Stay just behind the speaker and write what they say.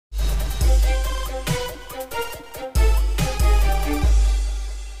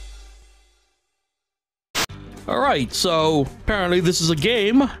Alright, so apparently this is a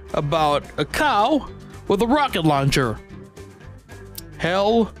game about a cow with a rocket launcher.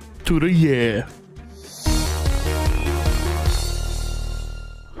 Hell to the yeah.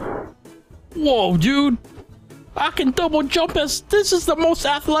 Whoa, dude. I can double jump as this is the most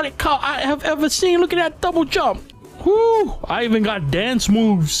athletic cow I have ever seen. Look at that double jump. Whoo! I even got dance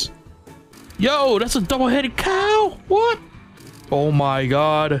moves. Yo, that's a double-headed cow? What? Oh my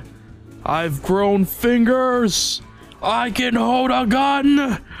god. I've grown fingers. I can hold a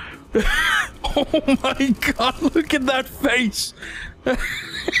gun. Oh my god, look at that face.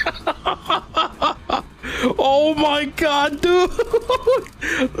 Oh my god, dude.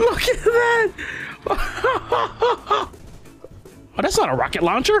 Look at that. Oh, that's not a rocket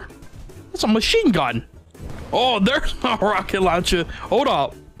launcher. That's a machine gun. Oh, there's a rocket launcher. Hold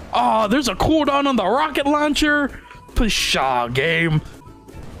up. Oh, there's a cooldown on the rocket launcher. Pshaw, game.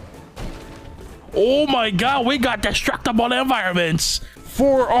 Oh my god, we got destructible environments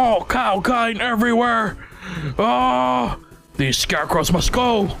for all cow kind everywhere. Oh, these scarecrows must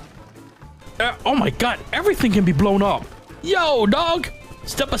go. Oh my god, everything can be blown up. Yo, dog,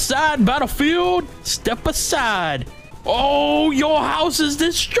 step aside, battlefield. Step aside. Oh, your house is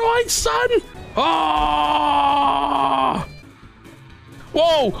destroyed, son. Oh.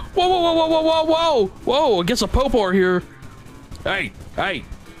 Whoa, whoa, whoa, whoa, whoa, whoa, whoa, whoa. I guess a popo here. Hey, hey.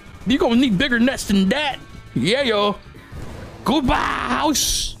 You gonna need bigger nets than that. Yeah, yo. Goodbye,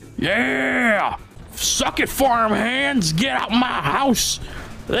 house. Yeah. Suck it, farm hands. Get out my house.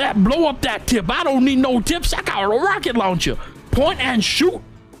 Blow up that tip. I don't need no tips. I got a rocket launcher. Point and shoot.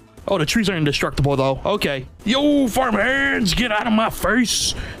 Oh, the trees are indestructible, though. Okay. Yo, farm hands, get out of my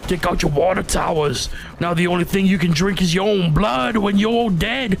face. Take out your water towers. Now the only thing you can drink is your own blood when you're all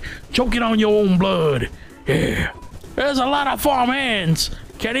dead. Choking on your own blood. Yeah. There's a lot of farm hands.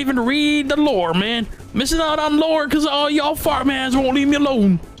 Can't even read the lore, man. Missing out on lore because all y'all farm hands won't leave me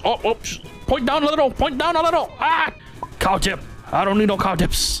alone. Oh, oops. Point down a little. Point down a little. Ah! Cow tip. I don't need no cow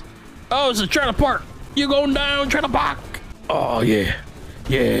tips. Oh, it's a trailer park. You going down, trailer park. Oh, yeah.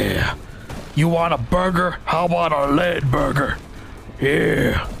 Yeah. You want a burger? How about a lead burger?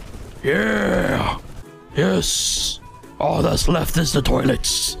 Yeah. Yeah. Yes. All that's left is the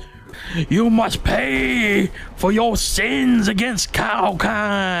toilets. You must pay for your sins against cow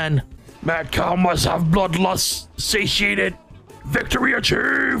kind. Mad cow must have bloodlust satiated. Victory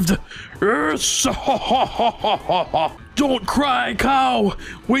achieved. Yes. Don't cry, cow.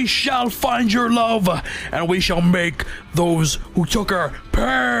 We shall find your love, and we shall make those who took her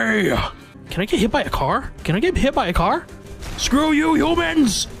pay. Can I get hit by a car? Can I get hit by a car? Screw you,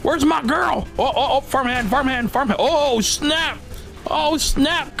 humans. Where's my girl? Oh, farmhand. Oh, snap. Oh,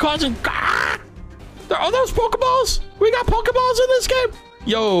 snap, cousin. Ah! Are those Pokeballs? We got Pokeballs in this game?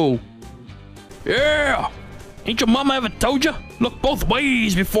 Yo. Yeah. Ain't your mama ever told you? Look both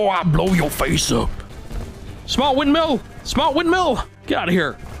ways before I blow your face up. Small windmill. Small windmill. Get out of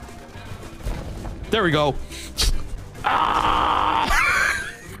here. There we go. Ah!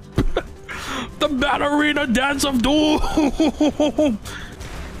 The ballerina dance of doom.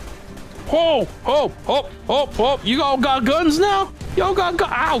 Oh, oh, oh, oh, oh. You all got guns now? Y'all got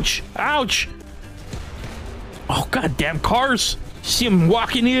guns. Ouch. Ouch. Oh, goddamn cars. See them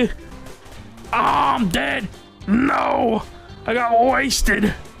walking here? Ah, I'm dead. No. I got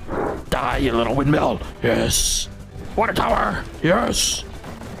wasted. Die, you little windmill. Yes. Water tower. Yes.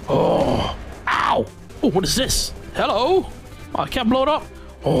 Oh. Ow. Oh, what is this? Hello? Oh, I can't blow it up.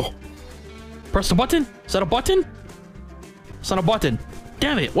 Oh. Press the button? Is that a button? It's not a button.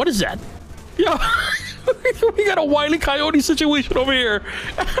 Damn it. What is that? Yo, we got a Wile E. Coyote situation over here.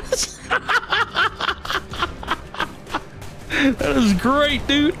 That is great,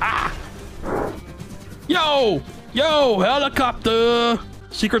 dude. Ah. Yo, helicopter.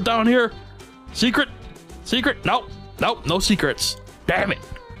 Secret down here. Secret. Nope, no secrets. Damn it.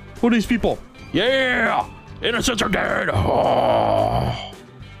 Who are these people? Yeah, innocents are dead. Oh.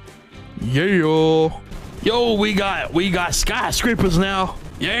 Yeah. Yo, we got skyscrapers now.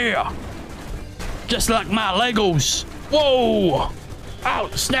 Yeah. Just like my Legos. Whoa. Ow,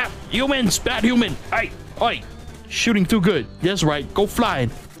 snap. Humans, bad human. Hey, oi. Shooting too good. That's right. Go flying.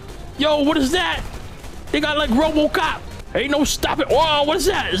 Yo, what is that? They got like RoboCop. Ain't no stopping. Whoa, what is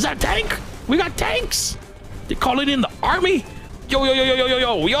that? Is that a tank? We got tanks. They call it in the army. Yo.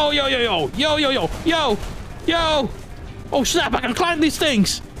 Oh, snap. I can climb these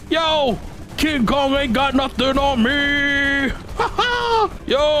things. Yo. King Kong ain't got nothing on me.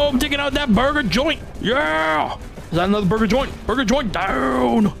 Yo, I'm taking out that burger joint. Yeah. Is that another burger joint? Burger joint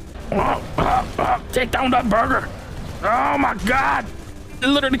down. Take down that burger. Oh my god. They're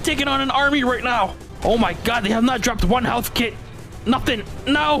literally taking on an army right now. Oh my god, they have not dropped one health kit. Nothing.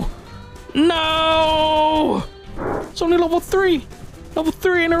 No. No. It's only level 3. Level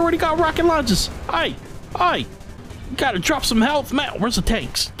 3 and I already got rocket launches. Aye. Aye. Gotta drop some health. Man, where's the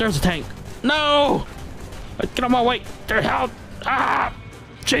tanks? There's a tank. No. Get on my way. There's health. Ah.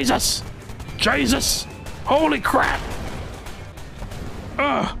 Jesus. Jesus. Holy crap.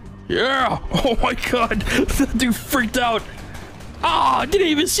 Yeah. Oh my god. That dude freaked out. Oh, I didn't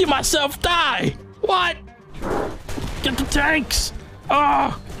even see myself die. What? Get the tanks.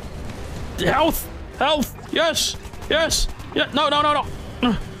 Health. Health. Yes. Yes. Yeah. No, no, no,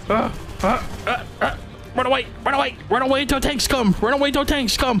 no. Run away. Run away. Run away until tanks come. Run away until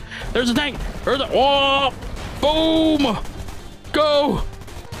tanks come. There's a tank. There's a... Oh. Boom. Go.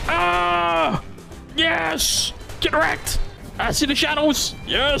 Yes. Get wrecked. I see the shadows.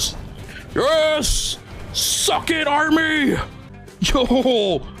 Yes. Yes. Suck it, army.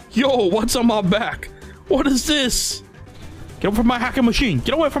 Yo. Yo, what's on my back? What is this? Get away from my hacking machine.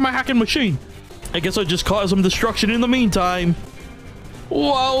 Get away from my hacking machine. I guess I'll just cause some destruction in the meantime.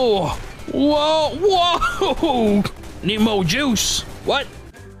 Whoa. Whoa. Whoa. Need more juice. What?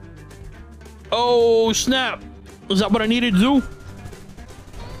 Oh, snap. Is that what I needed to do?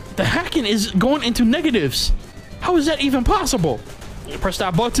 The hacking is going into negatives. How is that even possible? Press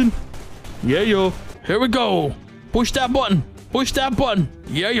that button. Yeah, yo. Here we go. Push that button. Push that button.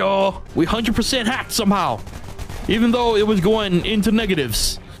 Yeah, yo. We 100% hacked somehow. Even though it was going into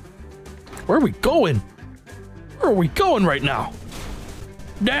negatives. Where are we going? Where are we going right now?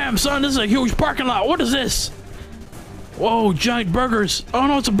 Damn, son, this is a huge parking lot. What is this? Whoa, giant burgers. Oh,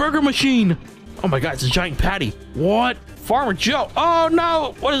 no, it's a burger machine. Oh, my God, it's a giant patty. What? Farmer Joe. Oh,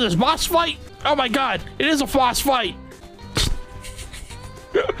 no. What is this, boss fight? Oh, my God. It is a boss fight.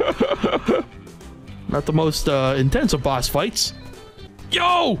 Not the most intensive boss fights.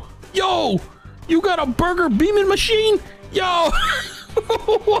 Yo! Yo! You got a burger beaming machine? Yo!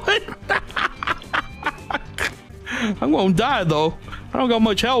 What? I'm gonna die, though. I don't got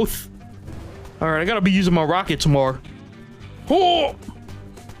much health. Alright, I gotta be using my rockets more. Oh!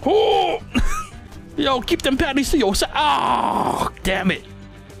 Oh! Yo, keep them patties to yourself. Oh, damn it.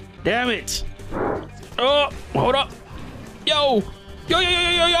 Damn it. Oh, hold up. Yo! Yo, yo, yo,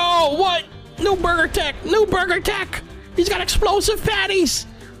 yo, yo! What? New burger tech! New burger tech! He's got explosive patties!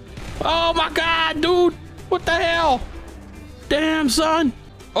 Oh my god, dude! What the hell? Damn, son!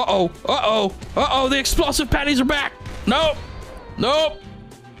 Uh-oh, uh-oh, uh-oh, the explosive patties are back! Nope! Nope!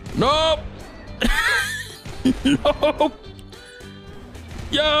 Nope! Nope!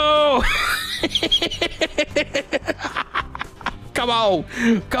 Yo! Come on!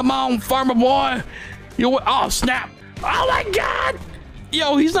 Come on, farmer boy! You... Oh, snap! Oh my god!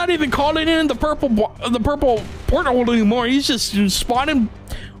 Yo, he's not even calling in the purple portal anymore. He's just spawning.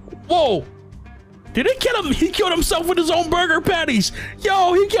 Whoa! Did he kill him? He killed himself with his own burger patties.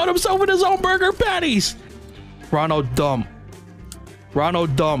 Yo, he killed himself with his own burger patties. Ronald dump.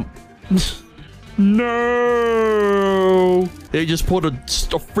 Ronald dump. No. They just pulled a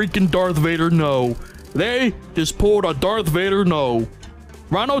freaking Darth Vader no. They just pulled a Darth Vader no.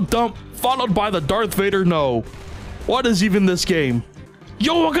 Ronald dump followed by the Darth Vader no. What is even this game?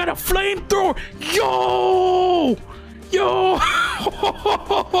 Yo, I got a flamethrower! Yo! Yo!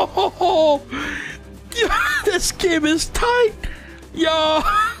 Yo! This game is tight! Yo!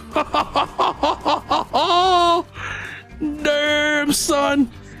 Damn,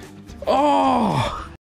 son! Oh!